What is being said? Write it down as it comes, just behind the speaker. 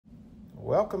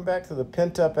Welcome back to the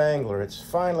Pent Up Angler. It's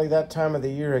finally that time of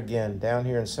the year again. Down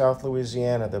here in South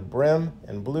Louisiana, the brim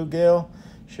and bluegill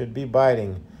should be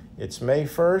biting. It's May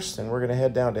 1st, and we're going to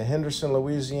head down to Henderson,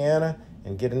 Louisiana,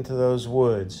 and get into those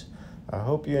woods. I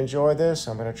hope you enjoy this.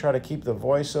 I'm going to try to keep the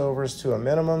voiceovers to a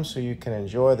minimum so you can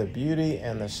enjoy the beauty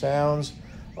and the sounds.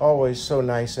 Always so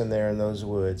nice in there in those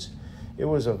woods. It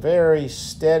was a very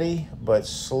steady but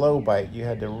slow bite. You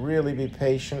had to really be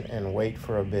patient and wait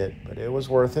for a bit, but it was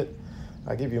worth it.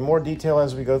 I'll give you more detail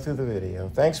as we go through the video.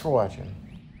 Thanks for watching.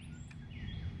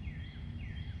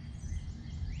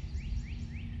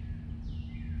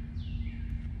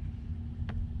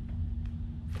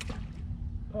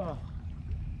 Oh,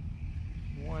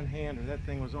 one-hander. That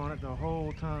thing was on it the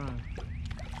whole time.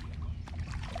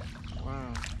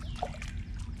 Wow.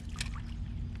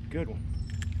 Good one.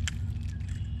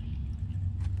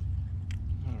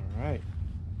 All right.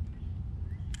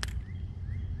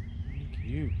 Thank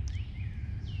you.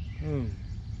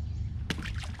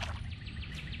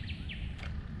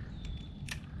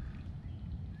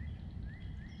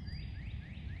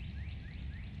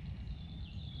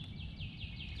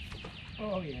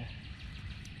 Oh yeah,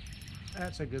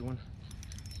 that's a good one.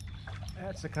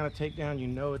 That's the kind of takedown you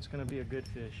know it's going to be a good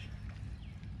fish.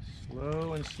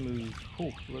 Slow and smooth.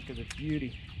 Oh, look at the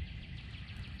beauty.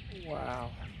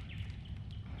 Wow,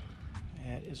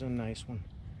 that is a nice one.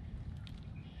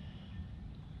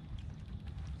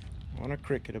 On a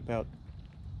cricket about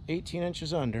 18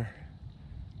 inches under.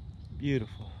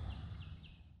 Beautiful.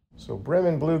 So brim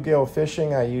and bluegill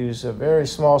fishing, I use a very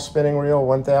small spinning reel,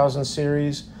 1000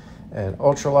 series, an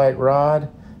ultralight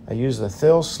rod. I use the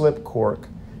Thill slip cork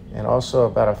and also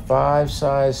about a 5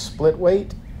 size split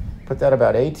weight. Put that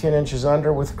about 18 inches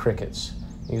under with crickets.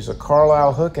 Use a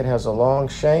Carlisle hook. It has a long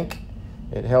shank.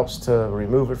 It helps to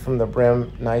remove it from the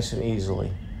brim nice and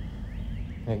easily.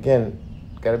 And again,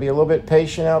 got to be a little bit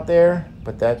patient out there,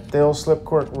 but that Thill slip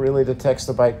cork really detects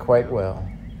the bite quite well.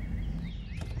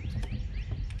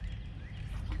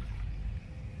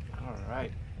 All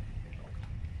right,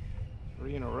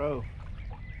 3 in a row.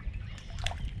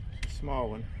 It's a small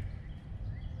one.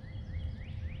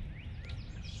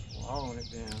 Swallowing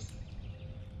it down.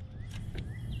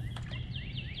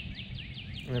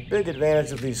 And a big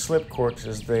advantage of these slip corks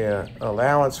is the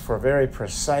allowance for very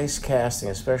precise casting,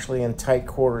 especially in tight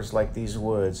quarters like these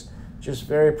woods. Just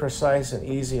very precise and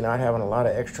easy, not having a lot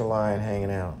of extra line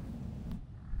hanging out.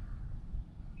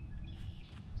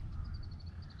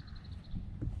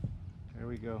 There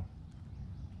we go.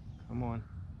 Come on.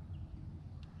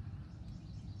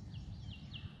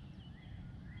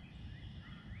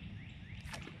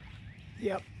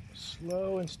 Yep,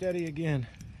 slow and steady again.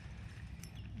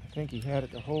 I think he had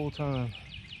it the whole time.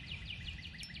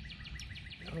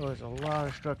 Oh, there's a lot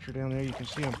of structure down there. You can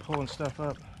see him pulling stuff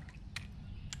up.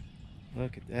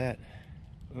 Look at that.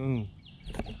 Boom.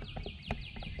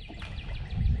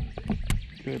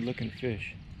 Good looking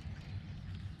fish.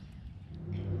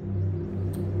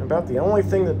 About the only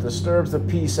thing that disturbs the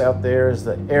peace out there is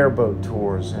the airboat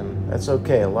tours, and that's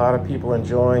okay. A lot of people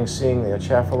enjoying seeing the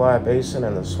Atchafalaya Basin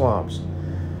and the swamps.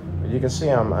 You can see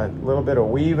I'm a little bit of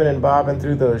weaving and bobbing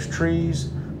through those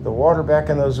trees. The water back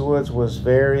in those woods was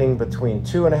varying between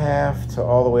 2.5 to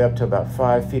all the way up to about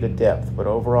 5 feet of depth, but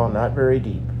overall not very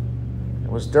deep. It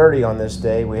was dirty on this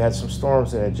day. We had some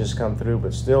storms that had just come through,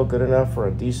 but still good enough for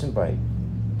a decent bite.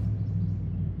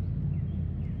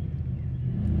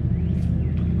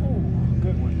 Oh,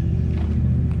 good one.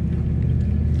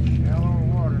 Shallow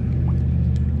water.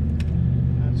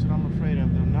 That's what I'm afraid of.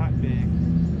 They're not big.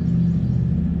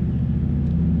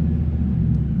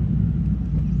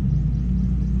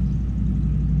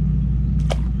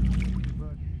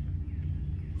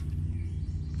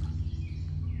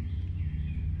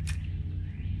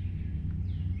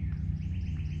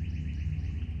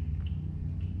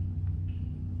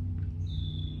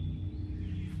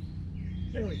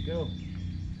 There we go.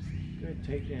 Good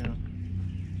takedown.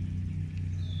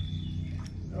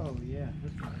 Oh yeah,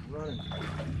 this one's running.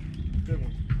 Good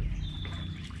one.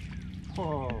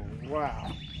 Oh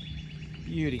wow.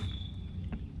 Beauty.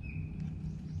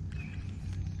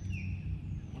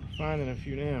 I'm finding a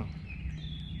few now.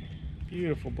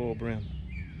 Beautiful bull brim.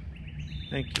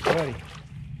 Thank you, buddy.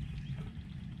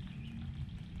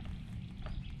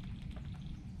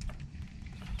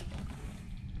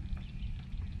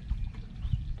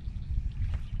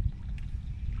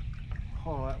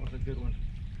 Oh, that was a good one.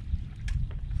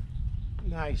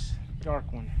 Nice,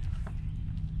 dark one.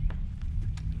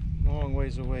 Long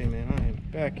ways away, man. I am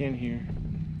back in here.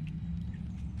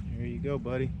 There you go,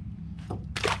 buddy. Oh.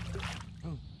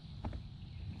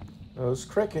 Those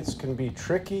crickets can be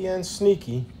tricky and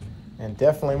sneaky, and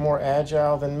definitely more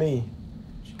agile than me.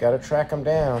 You got to track them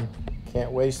down.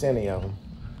 Can't waste any of them.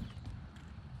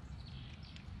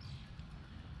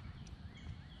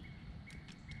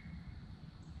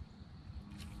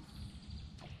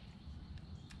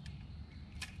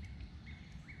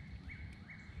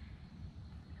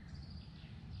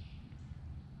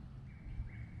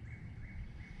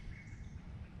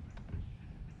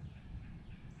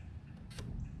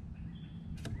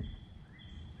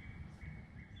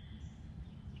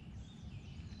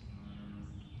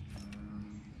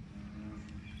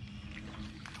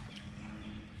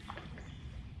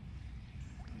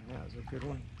 That was a good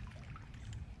one.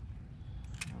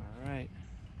 All right.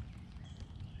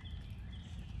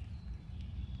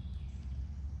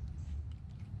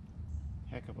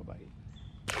 Heck of a bite.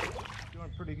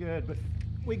 Doing pretty good, but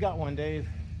we got one, Dave.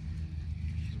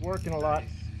 He's working a lot.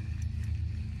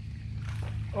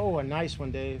 Oh, a nice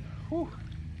one, Dave. Whew.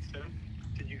 So,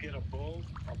 did you get a bull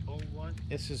one?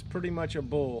 This is pretty much a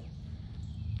bull.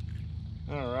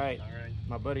 All right. All right.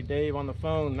 My buddy Dave on the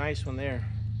phone. Nice one there.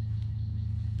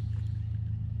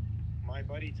 My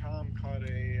buddy Tom caught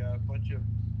a bunch of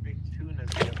big tunas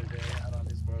the other day out on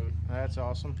his boat. That's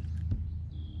awesome.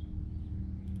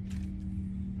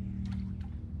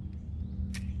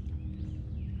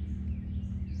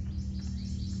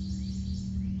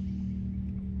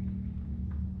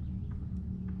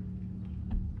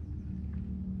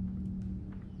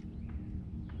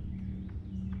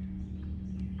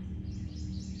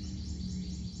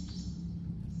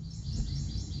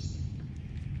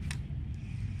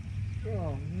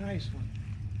 Oh, nice one.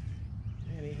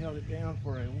 And he held it down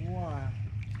for a while.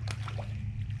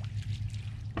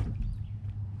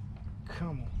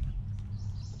 Come on.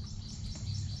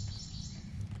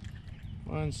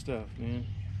 Fun stuff, man.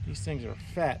 These things are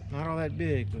fat, not all that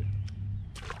big, but...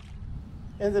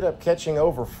 Ended up catching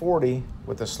over 40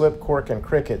 with the slip cork and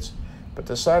crickets, but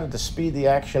decided to speed the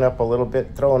action up a little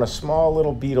bit, throwing a small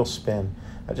little beetle spin.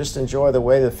 I just enjoy the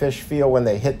way the fish feel when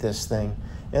they hit this thing.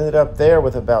 Ended up there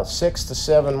with about 6 to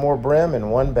 7 more brim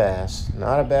and 1 bass.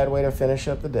 Not a bad way to finish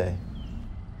up the day.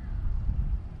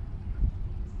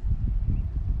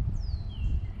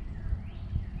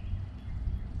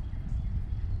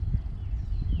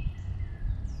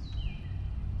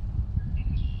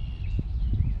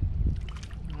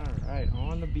 All right,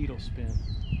 on the beetle spin.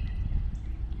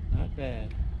 Not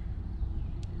bad.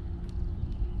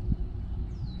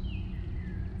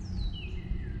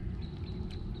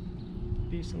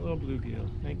 Decent little bluegill.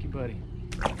 Thank you, buddy.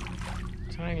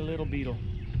 Tiny little beetle.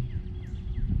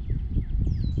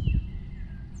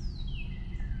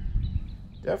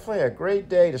 Definitely a great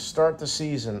day to start the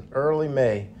season, early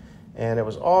May. And it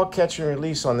was all catch and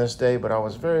release on this day, but I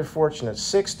was very fortunate.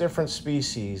 6 different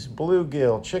species: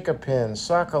 bluegill, chinquapin,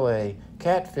 sacalait,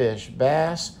 catfish,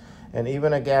 bass, and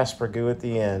even a gaspergou at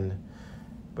the end.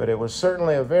 But it was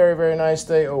certainly a very, very nice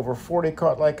day. Over 40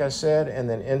 caught, like I said, and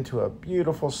then into a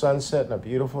beautiful sunset and a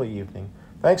beautiful evening.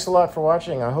 Thanks a lot for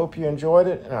watching. I hope you enjoyed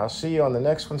it, and I'll see you on the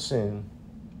next one soon.